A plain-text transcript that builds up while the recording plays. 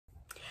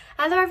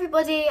Hello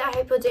everybody, I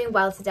hope you're doing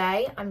well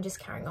today. I'm just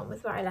carrying on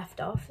with where I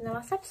left off in the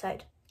last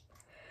episode.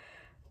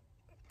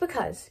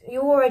 Because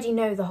you already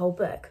know the whole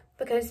book,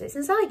 because it's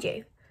inside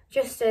you,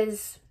 just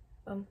as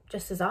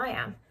I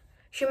am.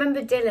 She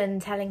remembered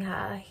Dylan telling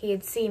her he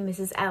had seen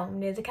Mrs. Elm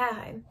near the care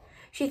home.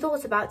 She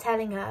thought about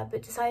telling her,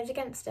 but decided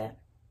against it.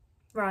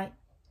 Right.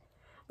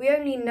 We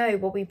only know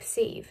what we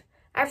perceive.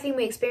 Everything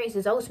we experience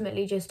is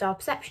ultimately just our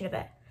perception of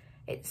it.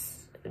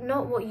 It's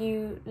not what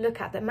you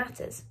look at that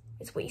matters,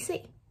 it's what you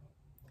see.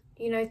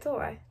 You know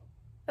Thoreau?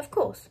 Of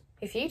course,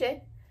 if you do.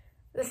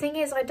 The thing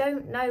is, I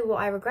don't know what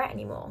I regret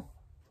anymore.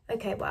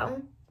 Okay,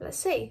 well, let's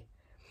see.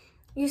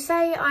 You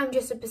say I'm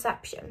just a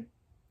perception.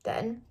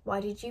 Then,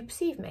 why did you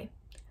perceive me?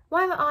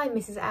 Why am I,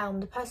 Mrs.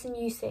 Elm, the person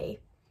you see?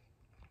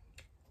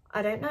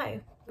 I don't know,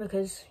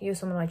 because you were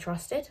someone I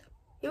trusted.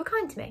 You were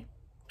kind to me.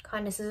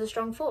 Kindness is a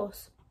strong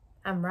force.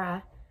 And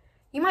rare.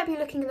 You might be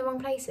looking in the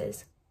wrong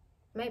places.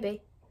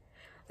 Maybe.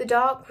 The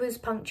dark was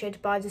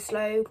punctured by the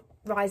slow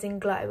rising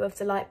glow of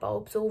the light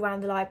bulbs all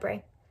round the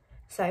library.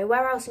 So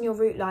where else in your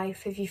route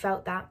life have you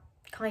felt that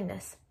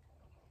kindness?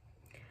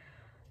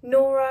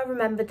 Nora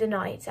remembered the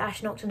night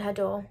Ash knocked on her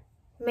door,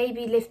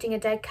 maybe lifting a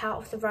dead cat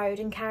off the road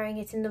and carrying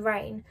it in the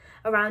rain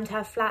around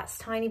her flat's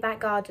tiny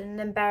back garden and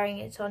then burying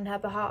it on her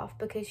behalf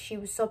because she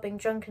was sobbing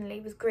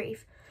drunkenly with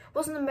grief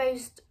wasn't the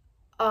most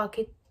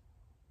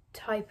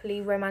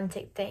archetypally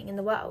romantic thing in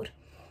the world,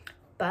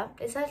 but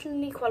it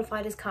certainly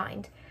qualified as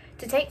kind.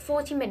 To take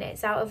 40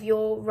 minutes out of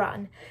your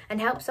run and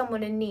help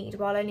someone in need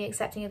while only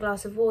accepting a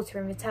glass of water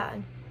in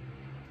return.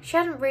 She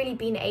hadn't really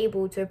been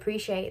able to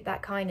appreciate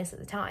that kindness at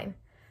the time.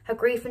 Her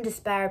grief and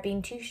despair had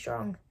been too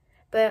strong.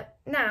 But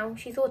now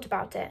she thought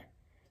about it.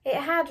 It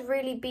had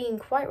really been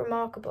quite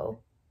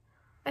remarkable.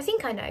 I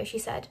think I know, she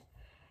said.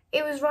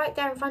 It was right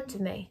there in front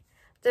of me,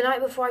 the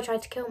night before I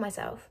tried to kill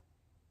myself.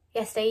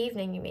 Yesterday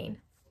evening, you mean?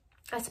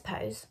 I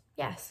suppose,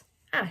 yes.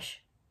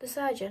 Ash, the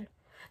surgeon,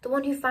 the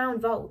one who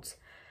found Vault,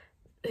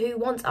 who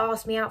once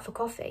asked me out for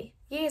coffee,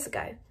 years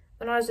ago,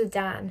 when I was with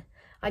Dan.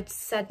 I'd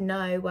said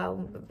no, well,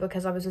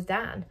 because I was with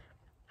Dan.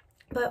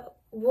 But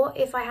what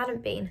if I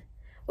hadn't been?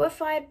 What if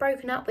I had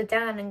broken up with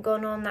Dan and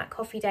gone on that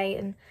coffee date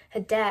and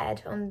had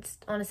dared, on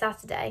a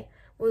Saturday,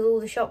 with all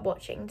the shop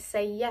watching, to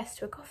say yes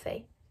to a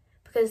coffee?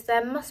 Because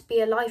there must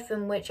be a life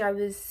in which I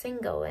was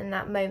single in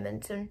that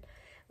moment and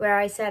where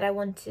I said I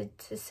wanted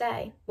to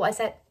say,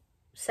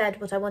 said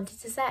what I wanted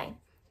to say.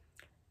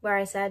 Where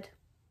I said,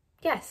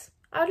 yes,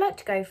 I would like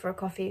to go for a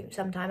coffee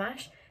sometime,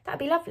 Ash. That'd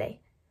be lovely.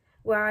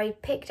 Where I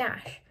picked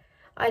Ash.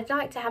 I'd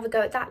like to have a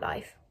go at that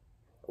life.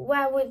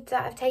 Where would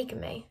that have taken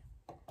me?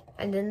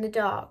 And in the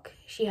dark,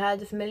 she heard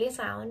the familiar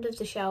sound of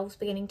the shelves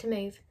beginning to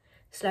move,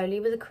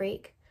 slowly with a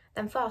creak,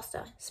 then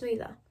faster,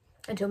 smoother,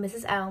 until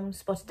Mrs. Elm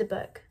spotted the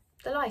book,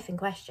 the life in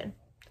question.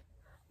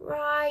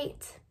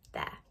 Right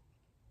there.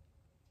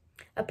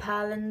 A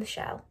pearl in the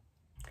shell.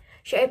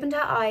 She opened her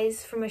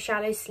eyes from a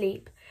shallow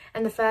sleep,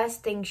 and the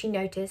first thing she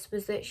noticed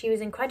was that she was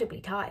incredibly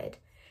tired.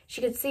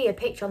 She could see a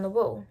picture on the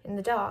wall, in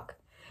the dark.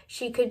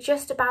 She could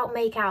just about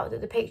make out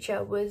that the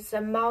picture was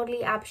a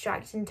mildly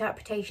abstract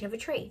interpretation of a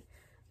tree,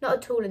 not a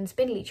tall and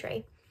spindly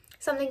tree,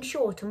 something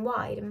short and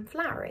wide and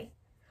flowery.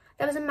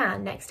 There was a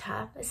man next to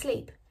her,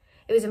 asleep.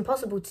 It was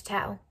impossible to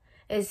tell,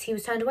 as he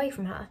was turned away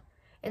from her,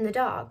 in the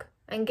dark,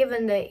 and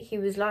given that he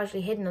was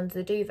largely hidden under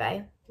the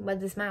duvet,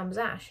 whether this man was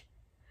Ash.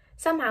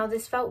 Somehow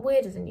this felt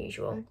weirder than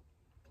usual.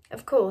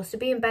 Of course, to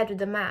be in bed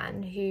with a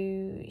man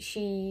who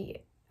she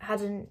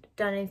hadn't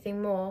done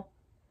anything more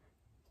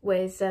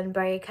with than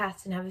bury a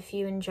cat and have a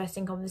few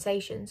interesting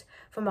conversations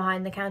from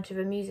behind the counter of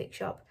a music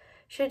shop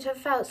should have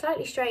felt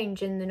slightly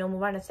strange in the normal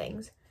run of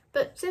things.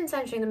 But since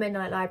entering the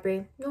Midnight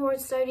Library, Nora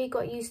had slowly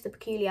got used to the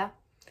peculiar.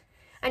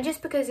 And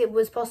just because it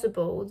was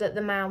possible that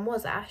the man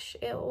was Ash,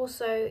 it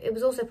was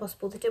also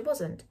possible that it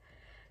wasn't.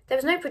 There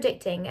was no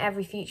predicting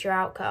every future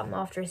outcome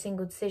after a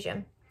single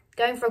decision.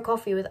 Going for a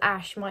coffee with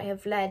Ash might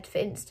have led, for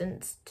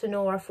instance, to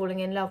Nora falling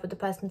in love with the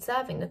person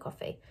serving the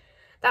coffee.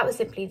 That was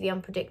simply the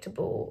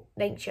unpredictable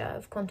nature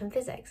of quantum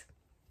physics.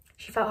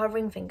 She felt her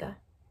ring finger.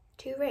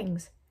 2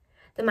 rings.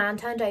 The man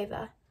turned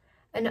over.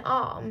 An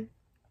arm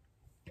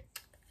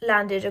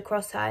landed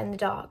across her in the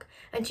dark,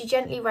 and she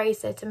gently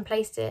raised it and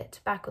placed it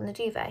back on the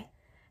duvet.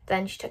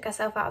 Then she took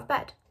herself out of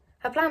bed.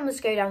 Her plan was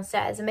to go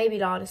downstairs and maybe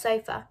lie on a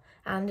sofa,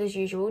 and, as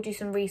usual, do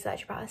some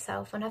research about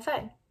herself on her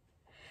phone.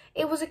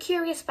 It was a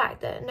curious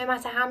fact that no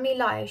matter how many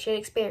lives she had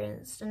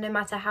experienced, and no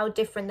matter how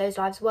different those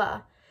lives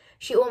were,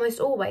 she almost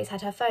always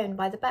had her phone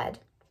by the bed.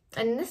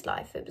 And in this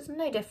life, it was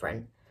no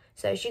different.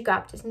 So she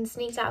grabbed it and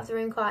sneaked out of the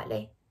room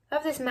quietly.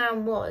 Whoever this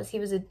man was, he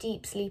was a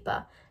deep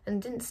sleeper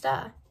and didn't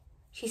stir.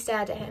 She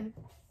stared at him.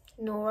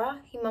 Nora,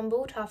 he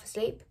mumbled, half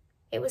asleep.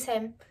 It was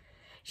him.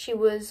 She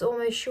was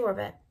almost sure of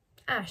it.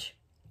 Ash.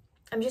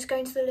 I'm just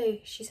going to the loo,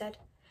 she said.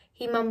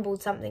 He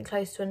mumbled something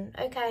close to an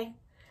okay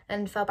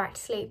and fell back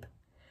to sleep.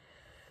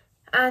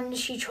 And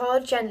she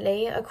trod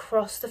gently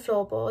across the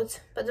floorboards,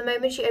 but the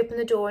moment she opened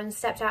the door and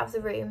stepped out of the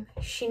room,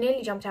 she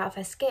nearly jumped out of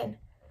her skin.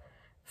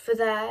 For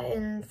there,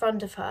 in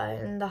front of her,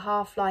 in the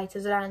half-light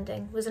of the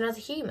landing, was another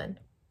human,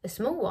 a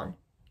small one,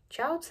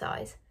 Child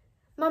size?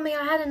 Mummy,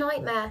 I had a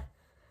nightmare.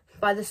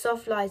 By the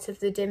soft light of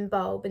the dim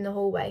bulb in the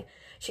hallway,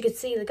 she could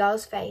see the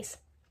girl's face,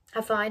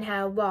 her fine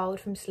hair wild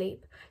from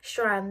sleep,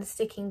 strands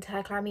sticking to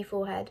her clammy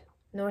forehead.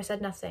 Nora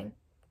said nothing.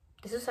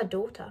 This was her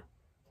daughter.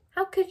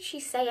 How could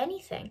she say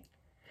anything?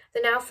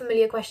 The now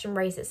familiar question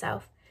raised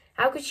itself.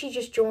 How could she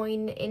just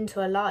join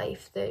into a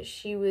life that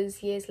she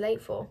was years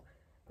late for?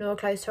 Nora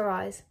closed her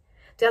eyes.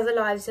 The other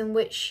lives in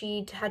which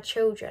she'd had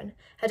children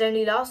had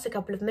only lasted a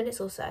couple of minutes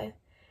or so.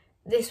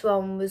 This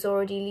one was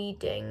already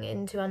leading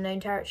into unknown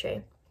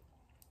territory.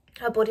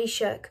 Her body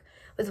shook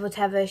with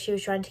whatever she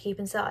was trying to keep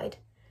inside.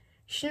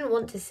 She didn't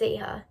want to see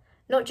her,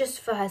 not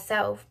just for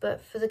herself,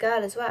 but for the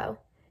girl as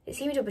well. It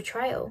seemed a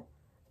betrayal.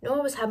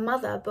 Nora was her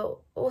mother, but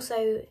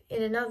also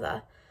in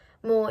another,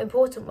 more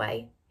important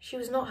way, she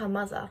was not her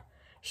mother.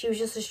 She was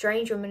just a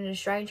strange woman in a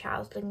strange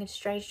house looking at a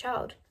strange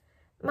child.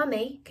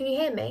 Mummy, can you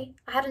hear me?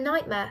 I had a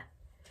nightmare.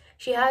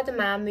 She heard the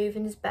man move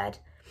in his bed,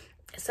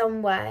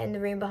 somewhere in the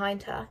room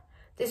behind her.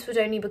 This would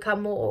only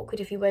become more awkward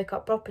if he woke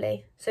up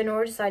properly, so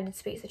Nora decided to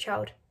speak to the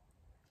child.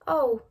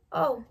 Oh,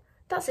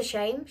 that's a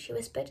shame, she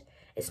whispered.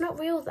 It's not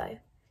real, though.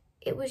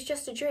 It was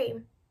just a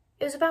dream.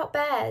 It was about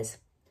bears.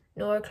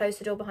 Nora closed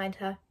the door behind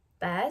her.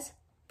 Bears?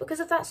 Because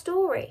of that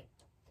story.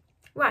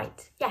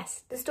 Right,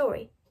 yes, the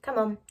story. Come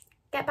on,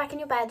 get back in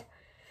your bed.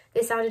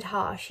 This sounded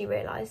harsh, she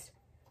realised.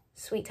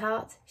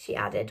 Sweetheart, she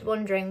added,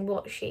 wondering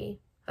what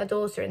her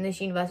daughter in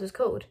this universe was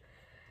called.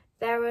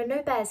 There are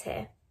no bears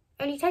here.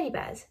 Only teddy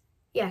bears.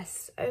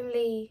 Yes,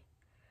 only...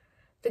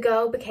 The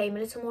girl became a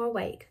little more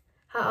awake.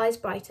 Her eyes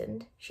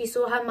brightened. She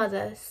saw her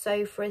mother,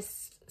 so for a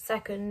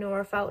second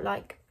Nora felt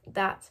like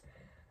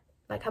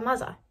her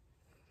mother.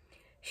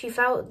 She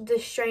felt the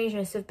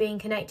strangeness of being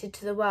connected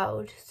to the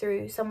world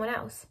through someone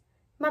else.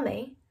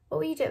 Mummy, what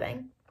were you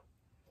doing?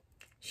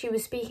 She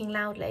was speaking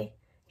loudly.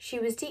 She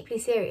was deeply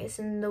serious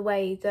in the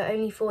way that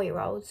only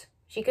 4-year-olds,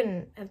 she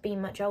couldn't have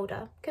been much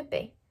older, could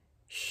be.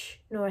 Shh,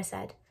 Nora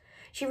said.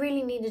 She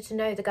really needed to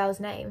know the girl's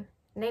name.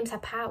 Names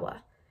have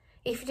power.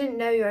 If you didn't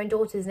know your own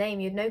daughter's name,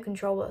 you had no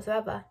control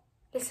whatsoever.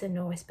 Listen,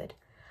 Nora whispered.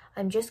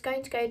 I'm just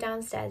going to go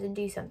downstairs and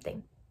do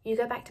something. You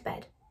go back to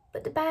bed.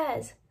 But the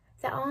bears.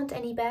 There aren't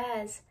any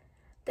bears.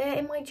 They're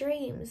in my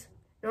dreams.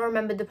 Nora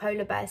remembered the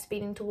polar bear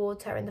speeding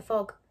towards her in the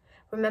fog.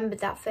 Remembered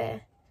that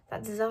fear,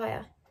 that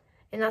desire,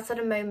 in that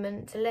sudden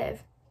moment to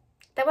live.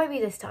 There won't be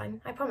this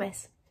time, I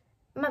promise.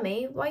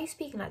 Mummy, why are you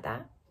speaking like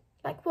that?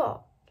 Like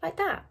what? Like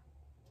that?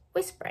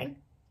 Whispering?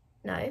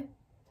 No.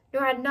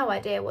 Nora had no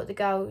idea what the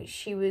girl thought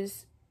she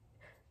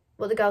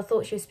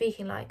was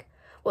speaking like,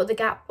 what the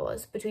gap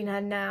was between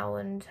her now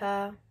and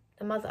the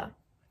mother.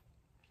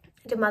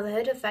 Did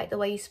motherhood affect the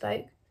way you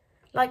spoke?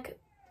 Like,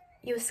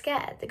 you were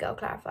scared, the girl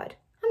clarified.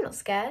 I'm not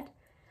scared.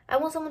 I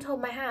want someone to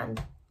hold my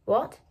hand.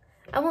 What?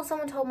 I want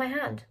someone to hold my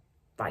hand.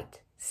 Right.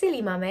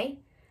 Silly, Mummy.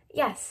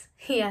 Yes,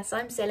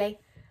 I'm silly.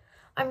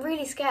 I'm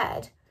really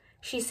scared.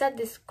 She said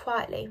this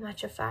quietly,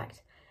 matter of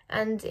fact,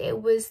 and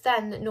it was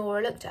then that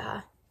Nora looked at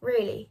her.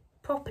 Really,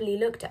 properly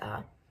looked at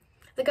her.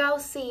 The girl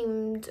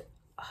seemed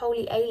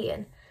wholly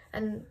alien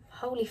and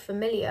wholly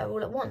familiar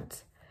all at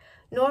once.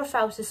 Nora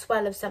felt a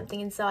swell of something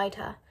inside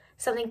her,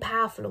 something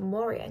powerful and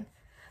worrying.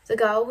 The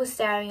girl was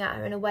staring at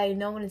her in a way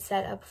no one had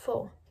said her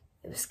before.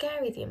 It was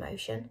scary, the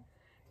emotion.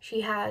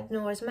 She had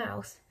Nora's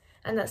mouth,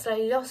 and that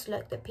slightly lost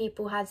look that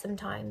people had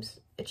sometimes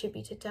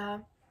attributed to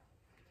her.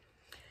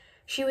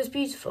 She was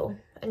beautiful,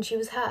 and she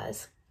was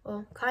hers,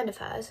 or kind of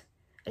hers,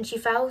 and she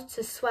felt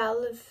a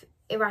swell of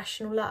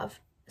irrational love,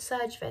 a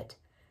surge of it,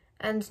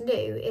 and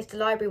knew if the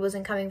library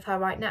wasn't coming for her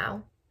right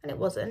now, and it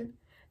wasn't,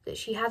 that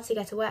she had to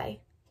get away.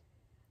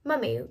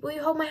 Mummy, will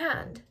you hold my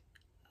hand?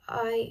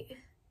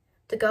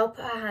 The girl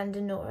put her hand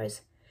in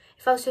Nora's.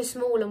 It felt so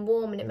small and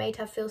warm, and it made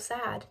her feel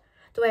sad,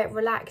 the way it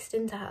relaxed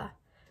into her,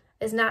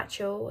 as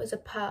natural as a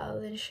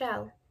pearl in a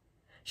shell.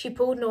 She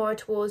pulled Nora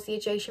towards the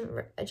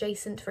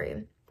adjacent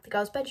room, the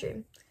girl's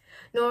bedroom.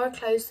 Nora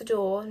closed the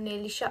door,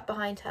 nearly shut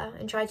behind her,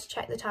 and tried to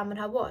check the time on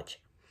her watch.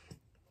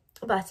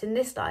 But in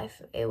this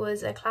life, it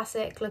was a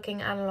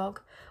classic-looking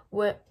analogue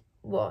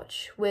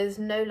watch with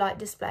no light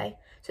display,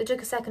 so it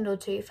took a second or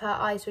two for her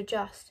eyes to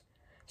adjust.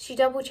 She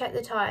double-checked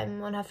the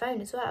time on her phone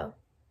as well.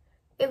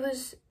 It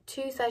was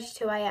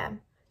 2:32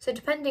 a.m, so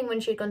depending when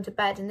she had gone to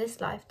bed in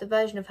this life, the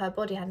version of her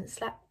body hadn't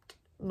slept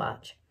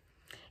much.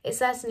 It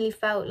certainly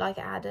felt like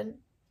it hadn't.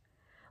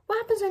 What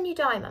happens when you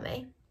die,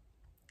 Mummy?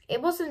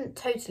 It wasn't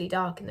totally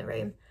dark in the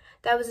room.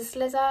 There was a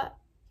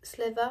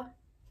sliver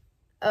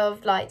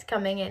of light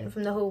coming in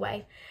from the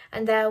hallway,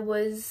 and there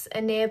was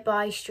a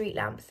nearby street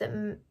lamp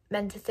that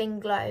meant a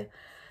thin glow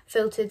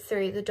filtered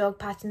through the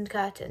dog-patterned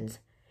curtains.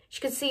 She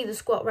could see the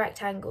squat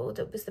rectangle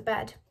that was the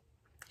bed.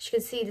 She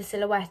could see the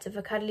silhouette of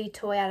a cuddly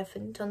toy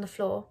elephant on the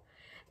floor.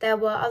 There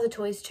were other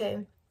toys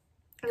too.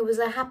 It was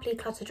a happily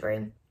cluttered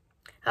room.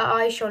 Her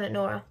eyes shone at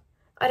Nora.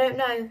 I don't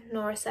know,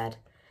 Nora said.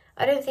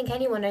 I don't think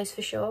anyone knows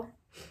for sure.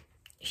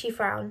 She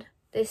frowned.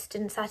 This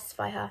didn't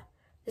satisfy her.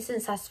 This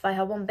didn't satisfy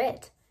her one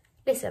bit.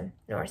 Listen,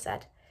 Nora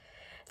said.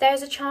 There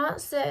is a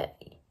chance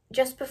that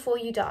just before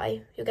you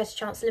die, you'll get a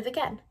chance to live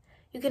again.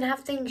 You can have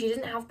things you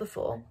didn't have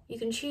before. You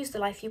can choose the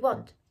life you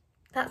want.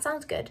 That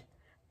sounds good,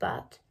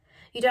 but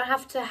you don't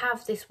have to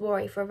have this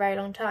worry for a very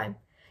long time.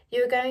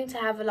 You are going to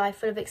have a life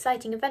full of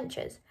exciting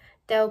adventures.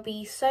 There will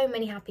be so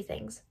many happy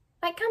things,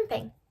 like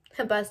camping.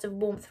 A burst of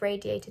warmth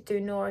radiated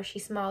through Nora as she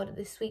smiled at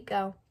this sweet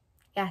girl.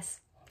 Yes,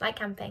 like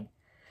camping.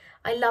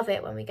 I love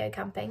it when we go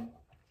camping.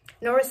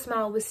 Nora's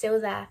smile was still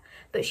there,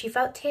 but she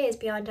felt tears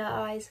behind her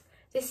eyes.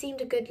 This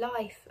seemed a good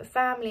life, a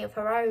family of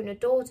her own, a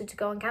daughter to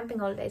go on camping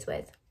holidays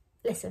with.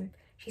 Listen,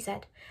 she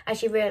said, as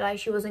she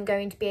realised she wasn't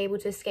going to be able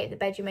to escape the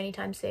bedroom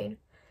anytime soon.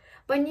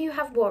 When you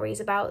have worries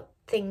about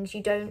things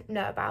you don't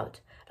know about,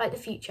 like the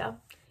future,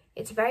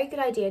 it's a very good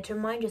idea to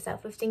remind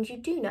yourself of things you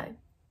do know.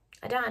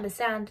 I don't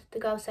understand, the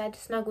girl said,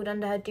 snuggled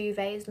under her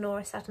duvet as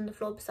Nora sat on the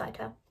floor beside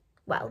her.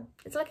 Well,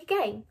 it's like a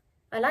game.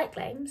 I like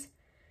games.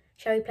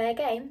 Shall we play a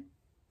game?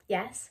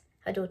 Yes,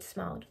 her daughter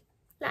smiled.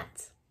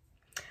 Let's.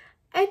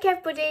 Okay,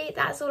 everybody,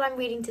 that's all I'm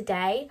reading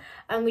today.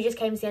 We just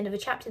came to the end of a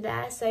chapter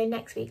there, so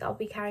next week I'll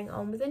be carrying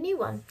on with a new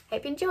one.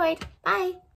 Hope you enjoyed. Bye!